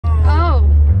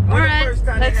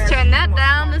Let's turn that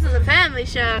down. This is a family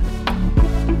show.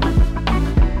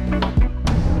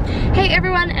 Hey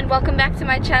everyone, and welcome back to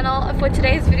my channel. For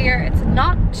today's video, it's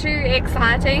not too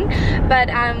exciting, but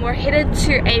we're headed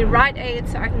to a Rite Aid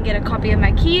so I can get a copy of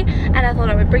my key, and I thought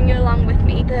I would bring you along with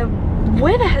me. The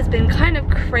weather has been kind of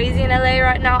crazy in LA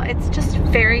right now. It's just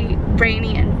very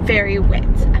rainy and very wet.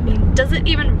 I mean, does it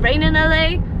even rain in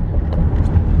LA?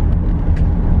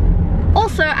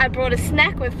 Also, I brought a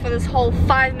snack with for this whole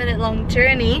 5-minute long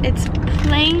journey. It's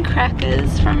plain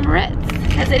crackers from Ritz.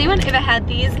 Has anyone ever had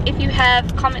these? If you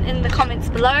have, comment in the comments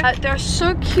below. They're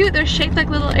so cute. They're shaped like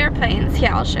little airplanes. Here,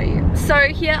 I'll show you. So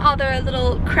here are the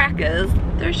little crackers.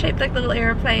 They're shaped like little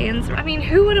airplanes. I mean,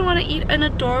 who wouldn't want to eat an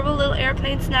adorable little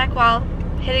airplane snack while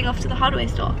heading off to the hardware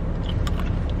store?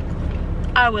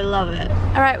 I would love it.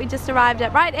 Alright, we just arrived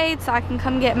at Rite Aid so I can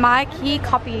come get my key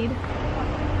copied.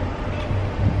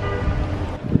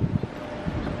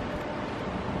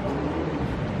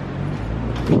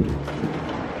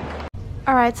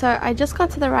 Alright, so I just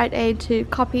got to the Rite Aid to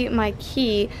copy my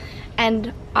key,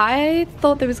 and I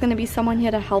thought there was going to be someone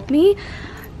here to help me,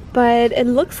 but it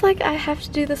looks like I have to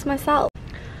do this myself.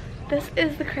 This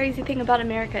is the crazy thing about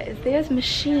America, is there's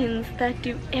machines that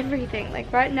do everything.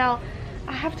 Like right now,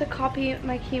 I have to copy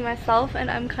my key myself,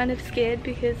 and I'm kind of scared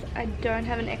because I don't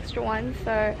have an extra one,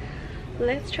 so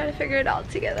let's try to figure it out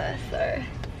together. So,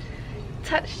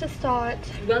 touch to start.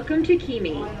 Welcome to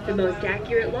KeyMe, the most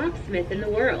accurate locksmith in the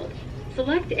world.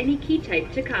 Select any key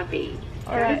type to copy.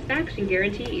 Satisfaction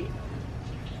guaranteed.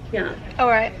 Yeah.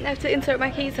 Alright, I have to insert my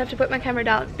keys, so I have to put my camera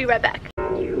down. Be right back.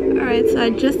 Alright, so I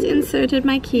just inserted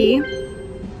my key.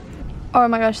 Oh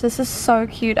my gosh, this is so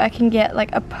cute. I can get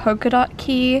like a polka dot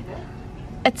key,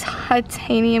 a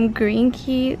titanium green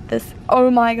key.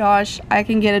 Oh my gosh, I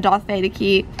can get a Darth Vader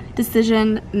key.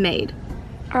 Decision made.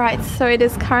 Alright, so it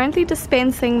is currently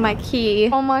dispensing my key.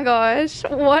 Oh my gosh,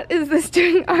 what is this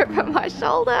doing over my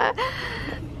shoulder?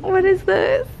 What is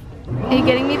this? Are you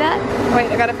getting me that? Wait,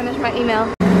 I gotta finish my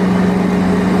email.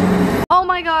 Oh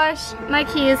my gosh, my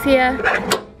key is here.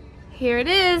 Here it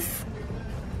is.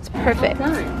 It's perfect.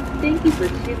 Well done. Thank you for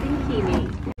choosing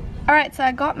KeyMe. Alright, so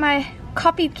I got my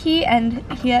copied key, and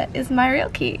here is my real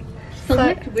key.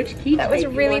 Select which key that type was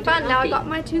really you want to fun. Now I copy. got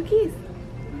my 2 keys.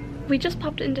 We just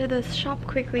popped into this shop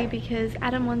quickly because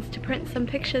Adam wants to print some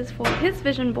pictures for his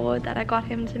vision board that I got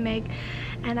him to make,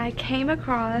 and I came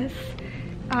across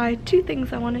 2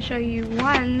 things I want to show you.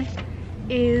 One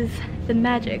is the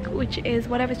magic, which is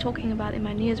what I was talking about in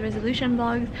my New Year's resolution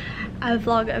vlogs. A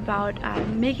vlog about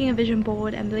making a vision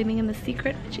board and believing in the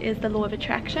secret, which is the law of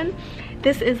attraction.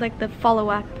 This is like the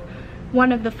follow-up,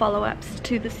 one of the follow-ups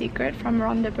to The Secret from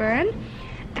Rhonda Byrne.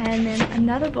 And then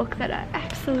another book that I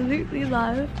absolutely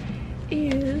love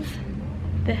is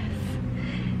this,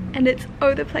 and it's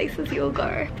Oh the Places You'll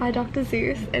Go by Dr.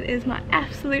 Seuss. It is my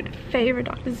absolute favorite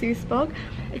Dr. Seuss book,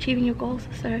 Achieving Your Goals.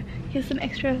 So here's some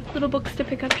extra little books to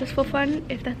pick up just for fun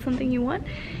if that's something you want.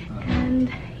 And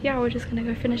yeah, we're just gonna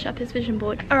go finish up his vision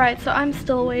board. Alright, so I'm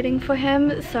still waiting for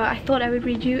him, so I thought I would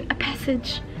read you a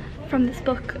passage from this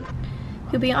book.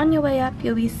 You'll be on your way up,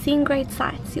 you'll be seeing great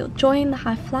sights, you'll join the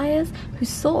high flyers who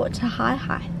soar to high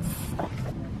heights.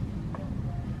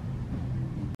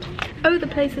 Oh, the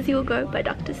Places You'll Go by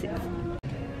Dr. Seuss.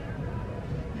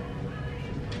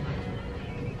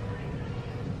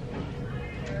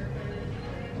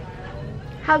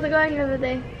 How's it going over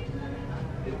there?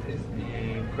 It is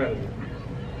incredible.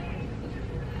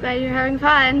 Glad you're having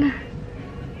fun.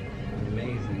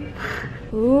 Amazing.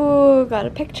 Ooh, got a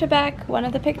picture back. One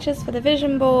of the pictures for the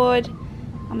vision board.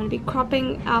 I'm gonna be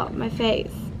cropping out my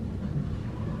face.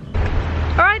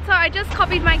 Alright, so I just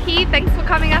copied my key. Thanks for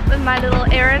coming up with my little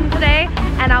errand today,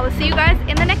 and I will see you guys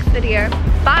in the next video.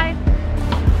 Bye!